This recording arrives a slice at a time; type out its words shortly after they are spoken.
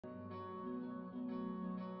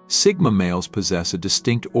Sigma males possess a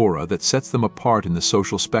distinct aura that sets them apart in the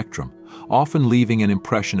social spectrum, often leaving an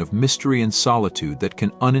impression of mystery and solitude that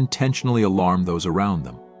can unintentionally alarm those around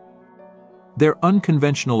them. Their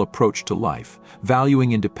unconventional approach to life,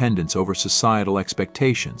 valuing independence over societal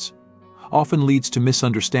expectations, often leads to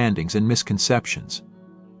misunderstandings and misconceptions.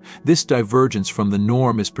 This divergence from the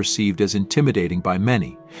norm is perceived as intimidating by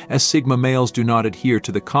many, as Sigma males do not adhere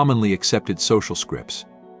to the commonly accepted social scripts.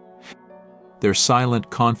 Their silent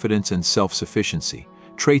confidence and self-sufficiency,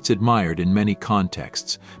 traits admired in many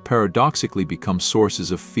contexts, paradoxically become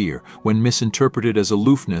sources of fear when misinterpreted as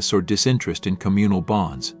aloofness or disinterest in communal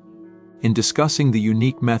bonds. In discussing the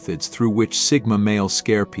unique methods through which Sigma males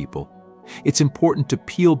scare people, it's important to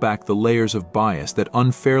peel back the layers of bias that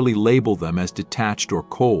unfairly label them as detached or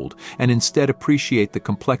cold, and instead appreciate the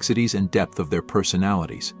complexities and depth of their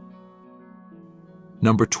personalities.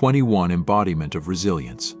 Number 21. Embodiment of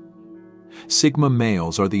resilience. Sigma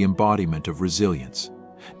males are the embodiment of resilience,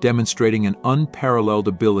 demonstrating an unparalleled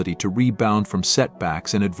ability to rebound from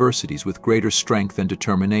setbacks and adversities with greater strength and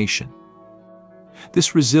determination.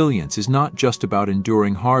 This resilience is not just about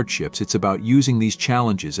enduring hardships, it's about using these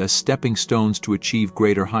challenges as stepping stones to achieve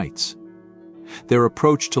greater heights. Their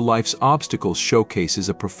approach to life's obstacles showcases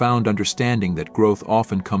a profound understanding that growth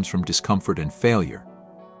often comes from discomfort and failure.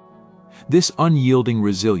 This unyielding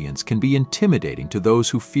resilience can be intimidating to those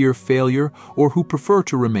who fear failure or who prefer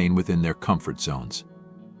to remain within their comfort zones.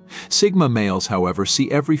 Sigma males, however,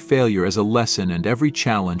 see every failure as a lesson and every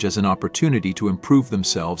challenge as an opportunity to improve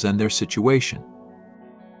themselves and their situation.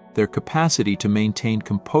 Their capacity to maintain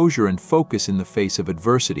composure and focus in the face of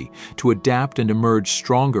adversity, to adapt and emerge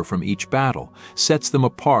stronger from each battle, sets them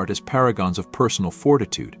apart as paragons of personal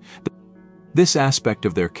fortitude. This aspect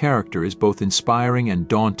of their character is both inspiring and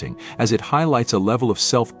daunting, as it highlights a level of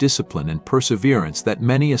self-discipline and perseverance that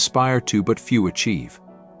many aspire to but few achieve.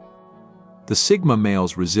 The Sigma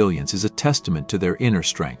male's resilience is a testament to their inner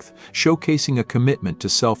strength, showcasing a commitment to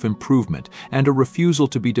self-improvement and a refusal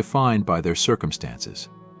to be defined by their circumstances.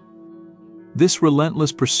 This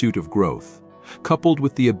relentless pursuit of growth, coupled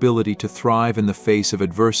with the ability to thrive in the face of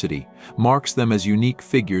adversity, marks them as unique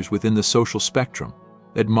figures within the social spectrum,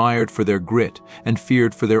 admired for their grit and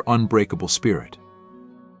feared for their unbreakable spirit.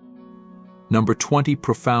 Number 20.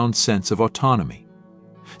 Profound sense of autonomy.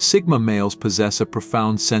 Sigma males possess a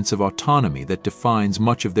profound sense of autonomy that defines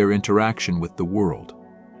much of their interaction with the world.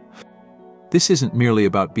 This isn't merely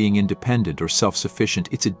about being independent or self-sufficient,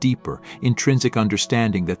 it's a deeper, intrinsic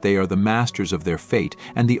understanding that they are the masters of their fate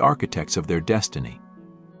and the architects of their destiny.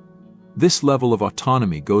 This level of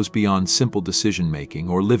autonomy goes beyond simple decision-making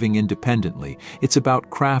or living independently. It's about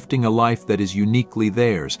crafting a life that is uniquely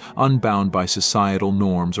theirs, unbound by societal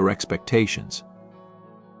norms or expectations.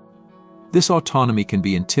 This autonomy can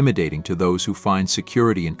be intimidating to those who find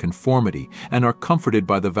security in conformity and are comforted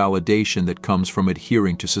by the validation that comes from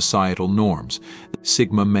adhering to societal norms.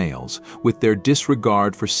 Sigma males, with their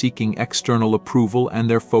disregard for seeking external approval and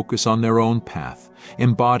their focus on their own path,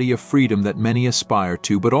 embody a freedom that many aspire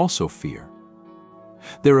to but also fear.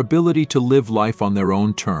 Their ability to live life on their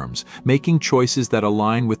own terms, making choices that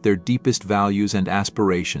align with their deepest values and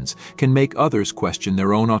aspirations, can make others question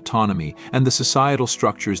their own autonomy and the societal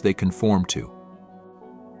structures they conform to.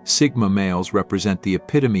 Sigma males represent the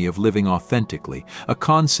epitome of living authentically, a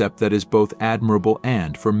concept that is both admirable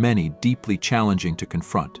and, for many, deeply challenging to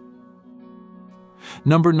confront.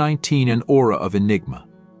 Number 19. An aura of enigma.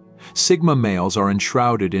 Sigma males are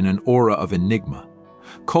enshrouded in an aura of enigma,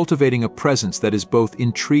 cultivating a presence that is both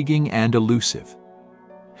intriguing and elusive.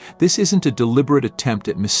 This isn't a deliberate attempt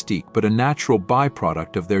at mystique, but a natural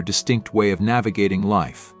byproduct of their distinct way of navigating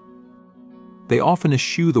life. They often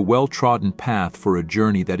eschew the well-trodden path for a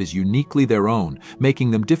journey that is uniquely their own,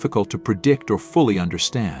 making them difficult to predict or fully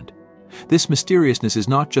understand. This mysteriousness is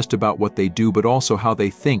not just about what they do, but also how they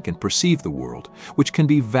think and perceive the world, which can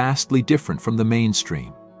be vastly different from the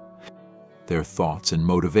mainstream. Their thoughts and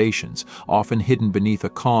motivations, often hidden beneath a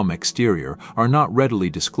calm exterior, are not readily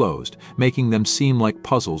disclosed, making them seem like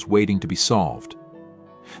puzzles waiting to be solved.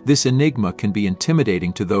 This enigma can be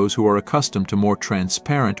intimidating to those who are accustomed to more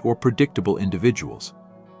transparent or predictable individuals.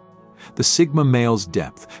 The Sigma male's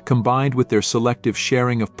depth, combined with their selective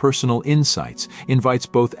sharing of personal insights, invites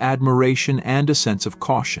both admiration and a sense of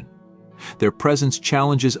caution. Their presence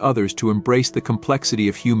challenges others to embrace the complexity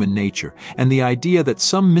of human nature and the idea that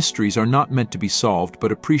some mysteries are not meant to be solved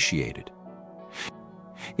but appreciated.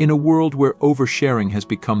 In a world where oversharing has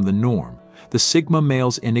become the norm, the Sigma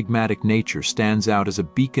male's enigmatic nature stands out as a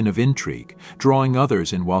beacon of intrigue, drawing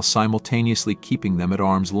others in while simultaneously keeping them at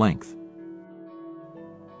arm's length.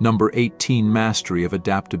 Number 18. Mastery of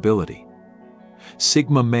adaptability.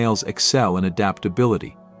 Sigma males excel in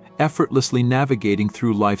adaptability, effortlessly navigating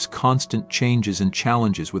through life's constant changes and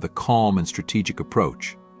challenges with a calm and strategic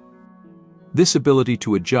approach. This ability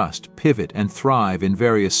to adjust, pivot, and thrive in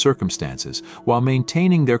various circumstances while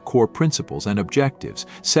maintaining their core principles and objectives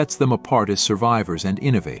sets them apart as survivors and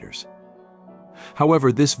innovators.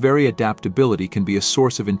 However, this very adaptability can be a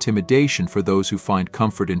source of intimidation for those who find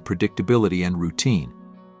comfort in predictability and routine.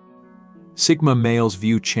 Sigma males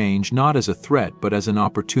view change not as a threat but as an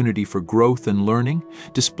opportunity for growth and learning,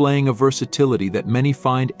 displaying a versatility that many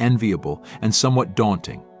find enviable and somewhat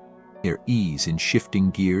daunting. Their ease in shifting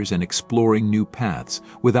gears and exploring new paths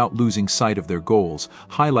without losing sight of their goals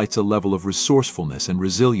highlights a level of resourcefulness and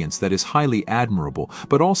resilience that is highly admirable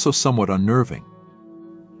but also somewhat unnerving.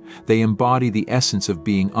 They embody the essence of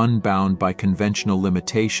being unbound by conventional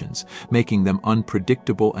limitations, making them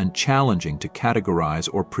unpredictable and challenging to categorize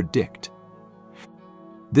or predict.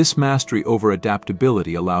 This mastery over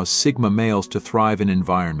adaptability allows Sigma males to thrive in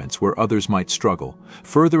environments where others might struggle,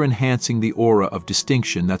 further enhancing the aura of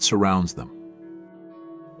distinction that surrounds them.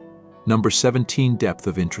 Number 17. Depth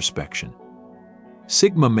of introspection.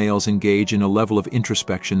 Sigma males engage in a level of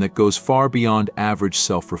introspection that goes far beyond average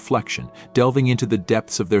self-reflection, delving into the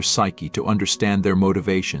depths of their psyche to understand their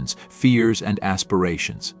motivations, fears, and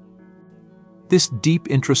aspirations. This deep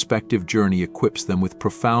introspective journey equips them with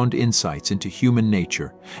profound insights into human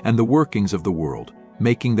nature and the workings of the world,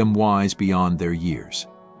 making them wise beyond their years.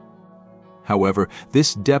 However,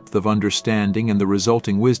 this depth of understanding and the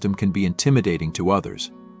resulting wisdom can be intimidating to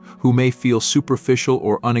others, who may feel superficial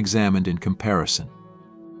or unexamined in comparison.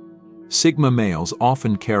 Sigma males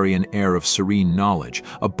often carry an air of serene knowledge,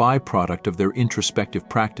 a byproduct of their introspective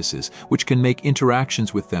practices, which can make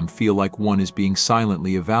interactions with them feel like one is being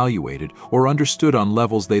silently evaluated or understood on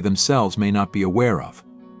levels they themselves may not be aware of.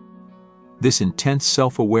 This intense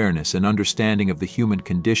self-awareness and understanding of the human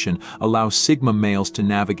condition allows Sigma males to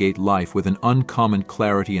navigate life with an uncommon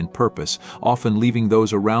clarity and purpose, often leaving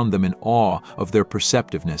those around them in awe of their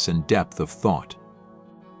perceptiveness and depth of thought.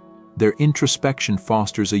 Their introspection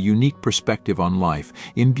fosters a unique perspective on life,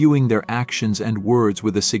 imbuing their actions and words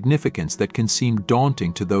with a significance that can seem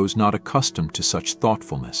daunting to those not accustomed to such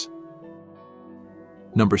thoughtfulness.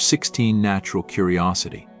 Number 16. Natural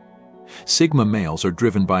curiosity. Sigma males are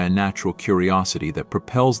driven by a natural curiosity that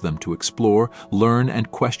propels them to explore, learn, and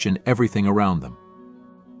question everything around them.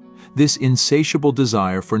 This insatiable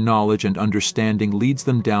desire for knowledge and understanding leads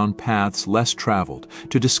them down paths less traveled,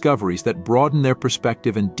 to discoveries that broaden their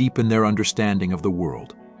perspective and deepen their understanding of the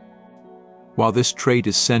world. While this trait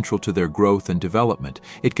is central to their growth and development,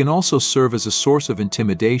 it can also serve as a source of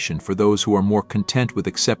intimidation for those who are more content with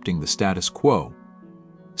accepting the status quo.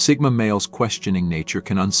 Sigma males' questioning nature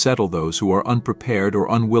can unsettle those who are unprepared or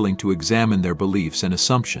unwilling to examine their beliefs and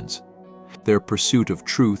assumptions. Their pursuit of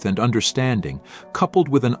truth and understanding, coupled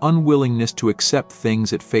with an unwillingness to accept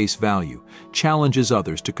things at face value, challenges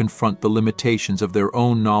others to confront the limitations of their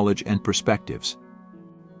own knowledge and perspectives.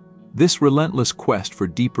 This relentless quest for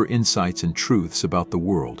deeper insights and truths about the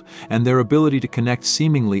world, and their ability to connect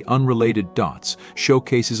seemingly unrelated dots,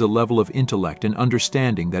 showcases a level of intellect and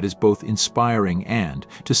understanding that is both inspiring and,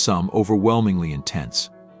 to some, overwhelmingly intense.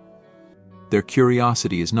 Their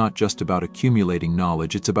curiosity is not just about accumulating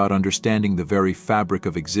knowledge, it's about understanding the very fabric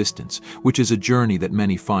of existence, which is a journey that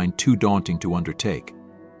many find too daunting to undertake.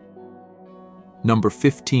 Number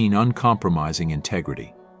 15. Uncompromising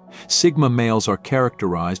integrity. Sigma males are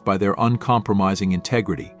characterized by their uncompromising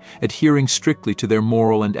integrity, adhering strictly to their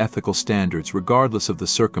moral and ethical standards regardless of the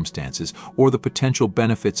circumstances or the potential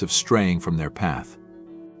benefits of straying from their path.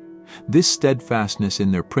 This steadfastness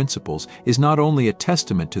in their principles is not only a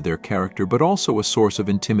testament to their character but also a source of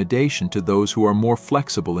intimidation to those who are more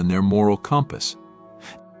flexible in their moral compass.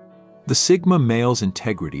 The Sigma male's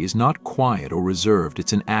integrity is not quiet or reserved,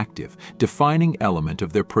 it's an active, defining element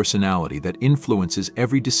of their personality that influences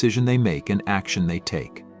every decision they make and action they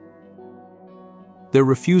take. Their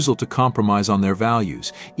refusal to compromise on their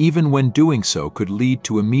values, even when doing so could lead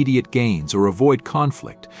to immediate gains or avoid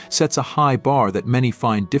conflict, sets a high bar that many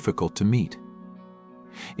find difficult to meet.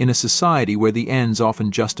 In a society where the ends often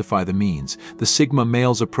justify the means, the Sigma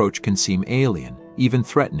male's approach can seem alien, even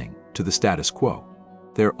threatening, to the status quo.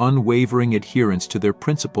 Their unwavering adherence to their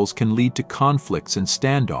principles can lead to conflicts and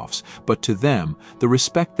standoffs, but to them, the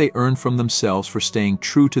respect they earn from themselves for staying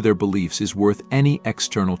true to their beliefs is worth any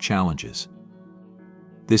external challenges.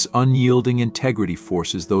 This unyielding integrity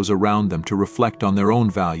forces those around them to reflect on their own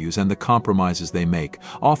values and the compromises they make,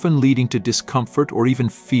 often leading to discomfort or even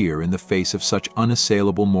fear in the face of such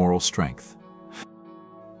unassailable moral strength.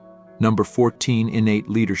 Number 14. Innate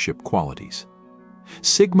leadership qualities.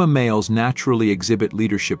 Sigma males naturally exhibit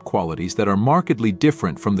leadership qualities that are markedly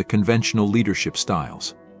different from the conventional leadership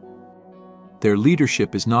styles. Their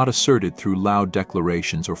leadership is not asserted through loud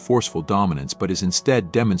declarations or forceful dominance, but is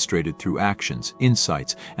instead demonstrated through actions,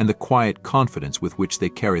 insights, and the quiet confidence with which they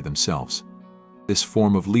carry themselves. This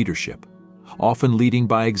form of leadership, often leading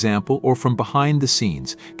by example or from behind the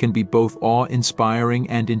scenes, can be both awe-inspiring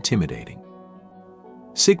and intimidating.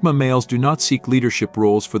 Sigma males do not seek leadership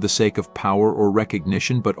roles for the sake of power or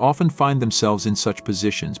recognition, but often find themselves in such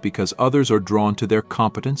positions because others are drawn to their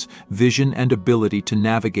competence, vision, and ability to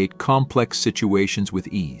navigate complex situations with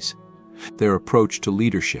ease. Their approach to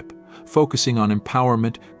leadership, focusing on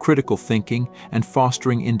empowerment, critical thinking, and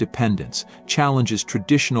fostering independence, challenges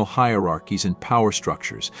traditional hierarchies and power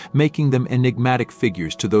structures, making them enigmatic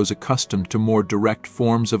figures to those accustomed to more direct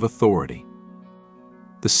forms of authority.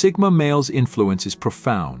 The Sigma male's influence is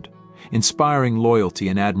profound, inspiring loyalty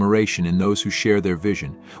and admiration in those who share their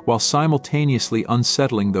vision, while simultaneously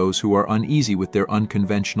unsettling those who are uneasy with their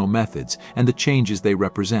unconventional methods and the changes they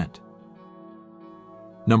represent.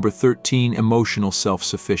 Number 13. Emotional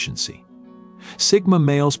self-sufficiency. Sigma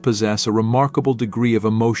males possess a remarkable degree of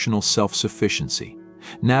emotional self-sufficiency,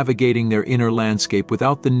 navigating their inner landscape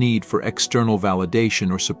without the need for external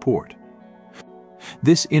validation or support.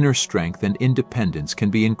 This inner strength and independence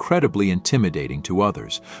can be incredibly intimidating to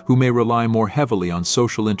others, who may rely more heavily on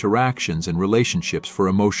social interactions and relationships for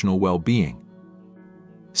emotional well-being.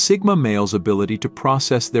 Sigma males' ability to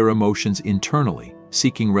process their emotions internally,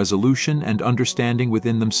 seeking resolution and understanding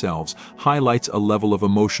within themselves, highlights a level of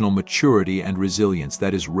emotional maturity and resilience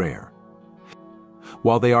that is rare.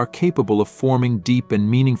 While they are capable of forming deep and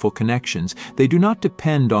meaningful connections, they do not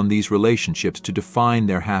depend on these relationships to define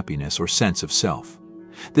their happiness or sense of self.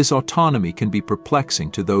 This autonomy can be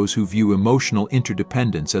perplexing to those who view emotional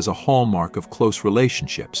interdependence as a hallmark of close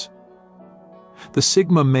relationships. The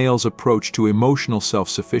Sigma male's approach to emotional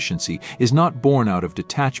self-sufficiency is not born out of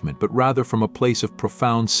detachment, but rather from a place of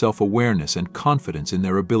profound self-awareness and confidence in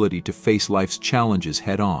their ability to face life's challenges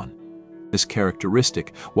head-on. This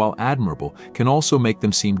characteristic, while admirable, can also make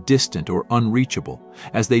them seem distant or unreachable,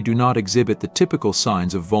 as they do not exhibit the typical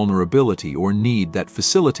signs of vulnerability or need that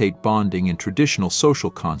facilitate bonding in traditional social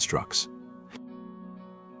constructs.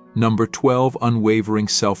 Number 12. Unwavering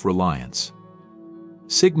self-reliance.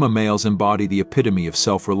 Sigma males embody the epitome of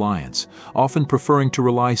self-reliance, often preferring to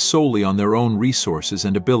rely solely on their own resources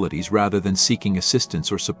and abilities rather than seeking assistance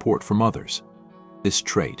or support from others. This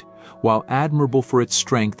trait, while admirable for its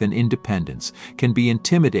strength and independence, can be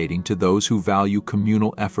intimidating to those who value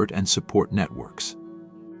communal effort and support networks.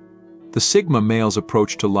 The Sigma male's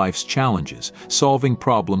approach to life's challenges, solving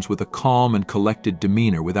problems with a calm and collected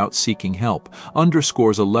demeanor without seeking help,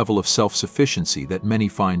 underscores a level of self-sufficiency that many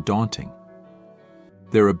find daunting.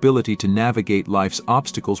 Their ability to navigate life's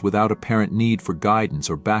obstacles without apparent need for guidance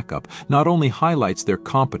or backup not only highlights their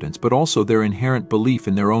competence but also their inherent belief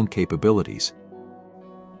in their own capabilities.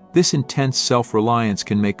 This intense self-reliance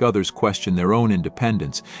can make others question their own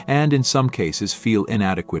independence and, in some cases, feel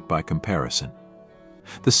inadequate by comparison.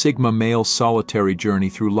 The Sigma male's solitary journey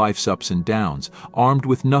through life's ups and downs, armed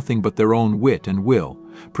with nothing but their own wit and will,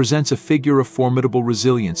 presents a figure of formidable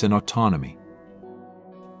resilience and autonomy.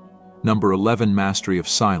 Number 11. Mastery of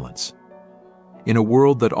silence. In a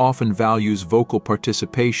world that often values vocal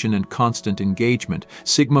participation and constant engagement,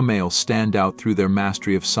 Sigma males stand out through their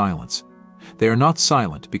mastery of silence. They are not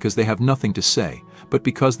silent because they have nothing to say, but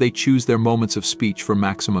because they choose their moments of speech for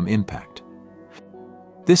maximum impact.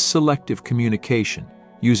 This selective communication,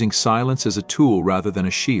 using silence as a tool rather than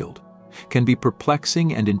a shield, can be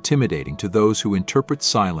perplexing and intimidating to those who interpret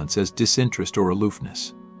silence as disinterest or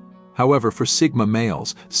aloofness. However, for Sigma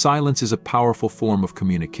males, silence is a powerful form of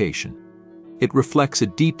communication. It reflects a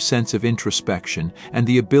deep sense of introspection and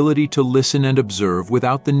the ability to listen and observe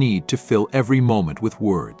without the need to fill every moment with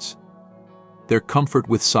words. Their comfort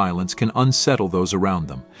with silence can unsettle those around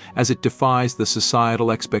them, as it defies the societal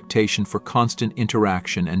expectation for constant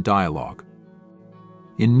interaction and dialogue.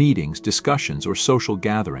 In meetings, discussions, or social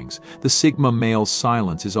gatherings, the Sigma male's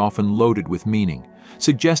silence is often loaded with meaning,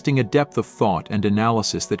 suggesting a depth of thought and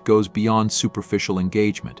analysis that goes beyond superficial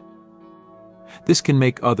engagement. This can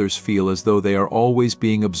make others feel as though they are always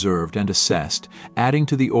being observed and assessed, adding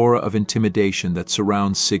to the aura of intimidation that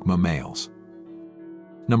surrounds Sigma males.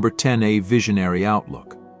 Number 10. A visionary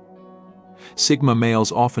outlook. Sigma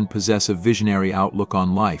males often possess a visionary outlook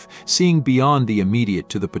on life, seeing beyond the immediate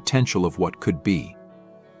to the potential of what could be.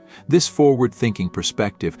 This forward-thinking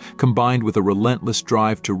perspective, combined with a relentless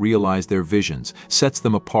drive to realize their visions, sets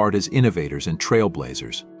them apart as innovators and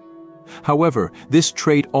trailblazers. However, this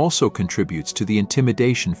trait also contributes to the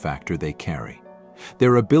intimidation factor they carry.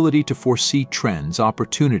 Their ability to foresee trends,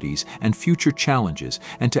 opportunities, and future challenges,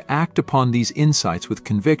 and to act upon these insights with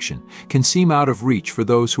conviction, can seem out of reach for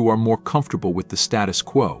those who are more comfortable with the status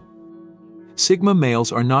quo. Sigma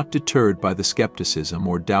males are not deterred by the skepticism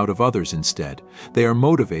or doubt of others. Instead, they are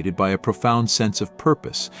motivated by a profound sense of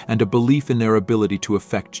purpose and a belief in their ability to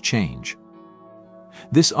effect change.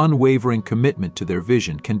 This unwavering commitment to their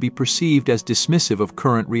vision can be perceived as dismissive of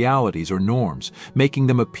current realities or norms, making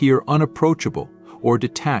them appear unapproachable or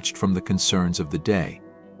detached from the concerns of the day.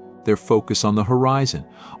 Their focus on the horizon,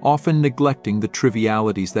 often neglecting the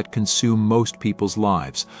trivialities that consume most people's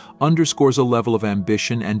lives, underscores a level of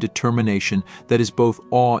ambition and determination that is both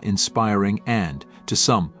awe-inspiring and, to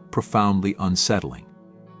some, profoundly unsettling.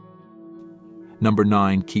 Number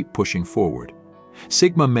 9. Keep pushing forward.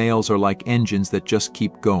 Sigma males are like engines that just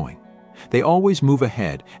keep going. They always move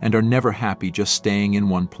ahead and are never happy just staying in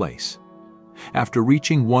one place. After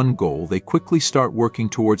reaching one goal, they quickly start working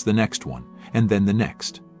towards the next one, and then the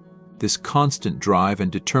next. This constant drive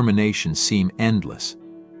and determination seem endless.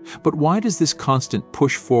 But why does this constant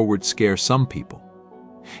push forward scare some people?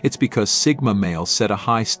 It's because Sigma males set a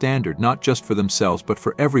high standard not just for themselves but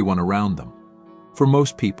for everyone around them. For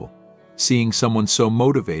most people, seeing someone so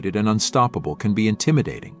motivated and unstoppable can be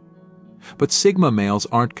intimidating. But Sigma males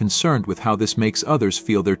aren't concerned with how this makes others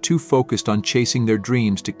feel. They're too focused on chasing their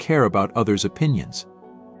dreams to care about others' opinions.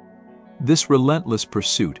 This relentless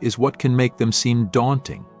pursuit is what can make them seem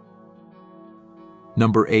daunting.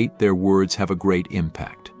 Number 8. Their words have a great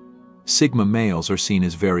impact. Sigma males are seen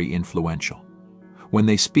as very influential. When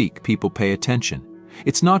they speak, people pay attention.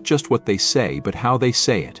 It's not just what they say, but how they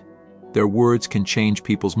say it. Their words can change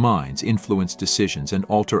people's minds, influence decisions, and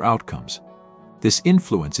alter outcomes. This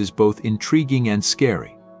influence is both intriguing and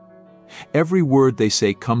scary. Every word they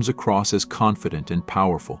say comes across as confident and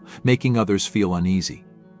powerful, making others feel uneasy.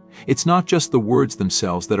 It's not just the words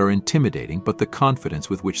themselves that are intimidating, but the confidence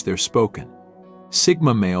with which they're spoken.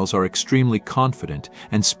 Sigma males are extremely confident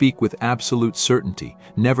and speak with absolute certainty,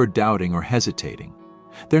 never doubting or hesitating.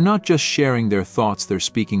 They're not just sharing their thoughts, they're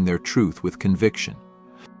speaking their truth with conviction.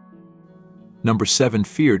 Number 7.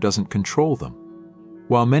 Fear doesn't control them.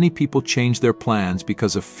 While many people change their plans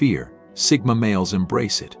because of fear, Sigma males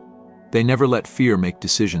embrace it. They never let fear make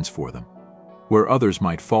decisions for them. Where others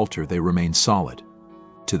might falter, they remain solid.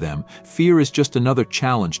 To them, fear is just another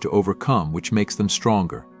challenge to overcome, which makes them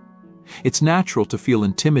stronger. It's natural to feel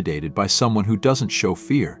intimidated by someone who doesn't show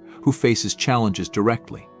fear, who faces challenges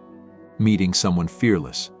directly. Meeting someone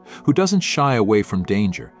fearless, who doesn't shy away from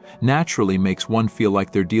danger, naturally makes one feel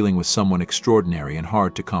like they're dealing with someone extraordinary and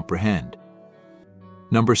hard to comprehend.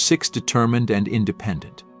 Number 6. Determined and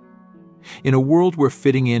independent. In a world where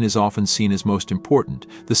fitting in is often seen as most important,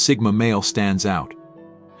 the Sigma male stands out.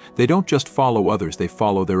 They don't just follow others, they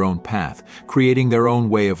follow their own path, creating their own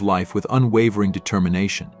way of life with unwavering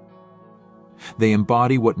determination. They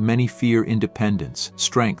embody what many fear: independence,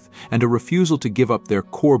 strength, and a refusal to give up their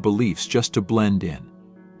core beliefs just to blend in.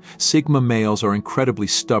 Sigma males are incredibly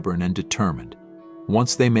stubborn and determined.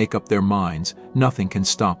 Once they make up their minds, nothing can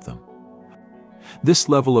stop them. This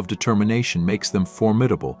level of determination makes them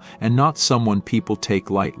formidable and not someone people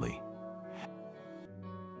take lightly.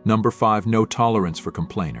 Number 5. No tolerance for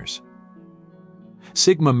complainers.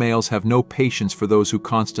 Sigma males have no patience for those who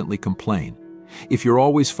constantly complain. If you're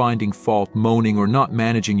always finding fault, moaning, or not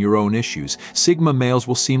managing your own issues, Sigma males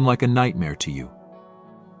will seem like a nightmare to you.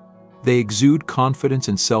 They exude confidence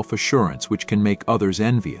and self-assurance, which can make others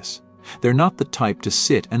envious. They're not the type to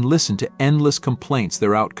sit and listen to endless complaints.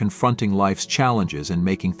 They're out confronting life's challenges and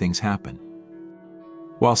making things happen.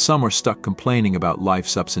 While some are stuck complaining about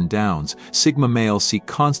life's ups and downs, Sigma males see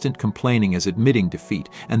constant complaining as admitting defeat,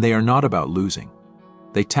 and they are not about losing.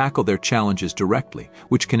 They tackle their challenges directly,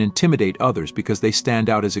 which can intimidate others because they stand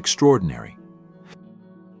out as extraordinary.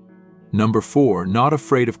 Number 4. Not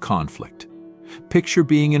afraid of conflict. Picture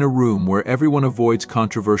being in a room where everyone avoids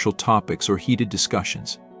controversial topics or heated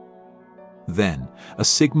discussions. Then, a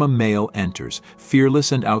Sigma male enters,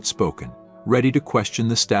 fearless and outspoken, ready to question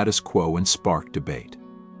the status quo and spark debate.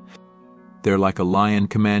 They're like a lion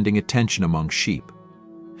commanding attention among sheep.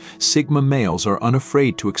 Sigma males are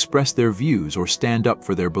unafraid to express their views or stand up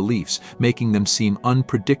for their beliefs, making them seem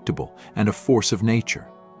unpredictable and a force of nature.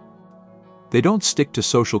 They don't stick to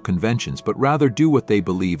social conventions, but rather do what they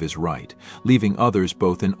believe is right, leaving others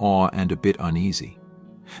both in awe and a bit uneasy.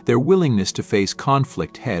 Their willingness to face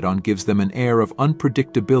conflict head-on gives them an air of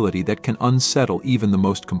unpredictability that can unsettle even the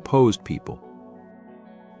most composed people.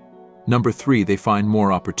 Number 3. They find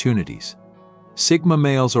more opportunities. Sigma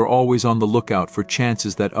males are always on the lookout for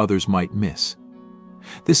chances that others might miss.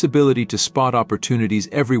 This ability to spot opportunities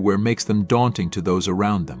everywhere makes them daunting to those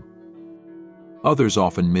around them. Others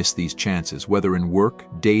often miss these chances, whether in work,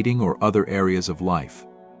 dating, or other areas of life.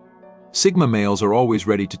 Sigma males are always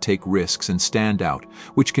ready to take risks and stand out,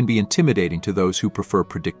 which can be intimidating to those who prefer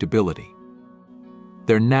predictability.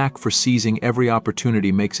 Their knack for seizing every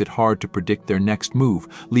opportunity makes it hard to predict their next move,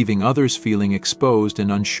 leaving others feeling exposed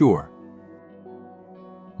and unsure.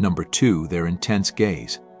 Number 2, their intense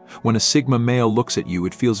gaze. When a Sigma male looks at you,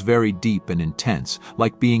 it feels very deep and intense,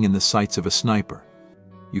 like being in the sights of a sniper.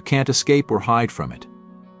 You can't escape or hide from it.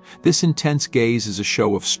 This intense gaze is a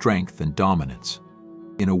show of strength and dominance.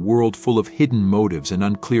 In a world full of hidden motives and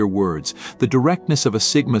unclear words, the directness of a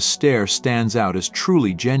Sigma's stare stands out as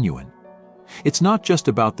truly genuine. It's not just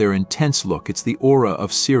about their intense look, it's the aura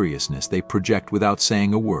of seriousness they project without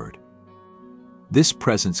saying a word. This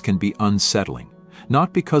presence can be unsettling,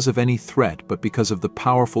 not because of any threat, but because of the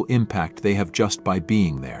powerful impact they have just by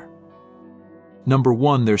being there. Number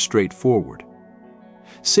 1, they're straightforward.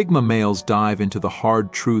 Sigma males dive into the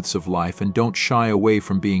hard truths of life and don't shy away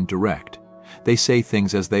from being direct. They say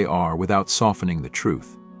things as they are without softening the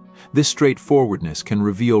truth. This straightforwardness can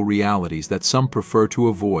reveal realities that some prefer to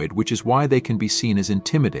avoid, which is why they can be seen as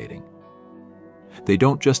intimidating. They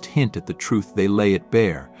don't just hint at the truth, they lay it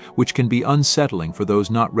bare, which can be unsettling for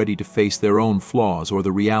those not ready to face their own flaws or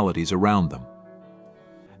the realities around them.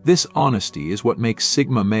 This honesty is what makes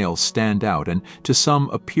Sigma males stand out and, to some,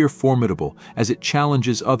 appear formidable, as it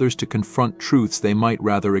challenges others to confront truths they might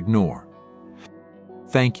rather ignore.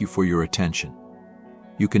 Thank you for your attention.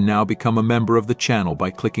 You can now become a member of the channel by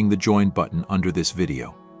clicking the join button under this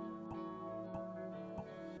video.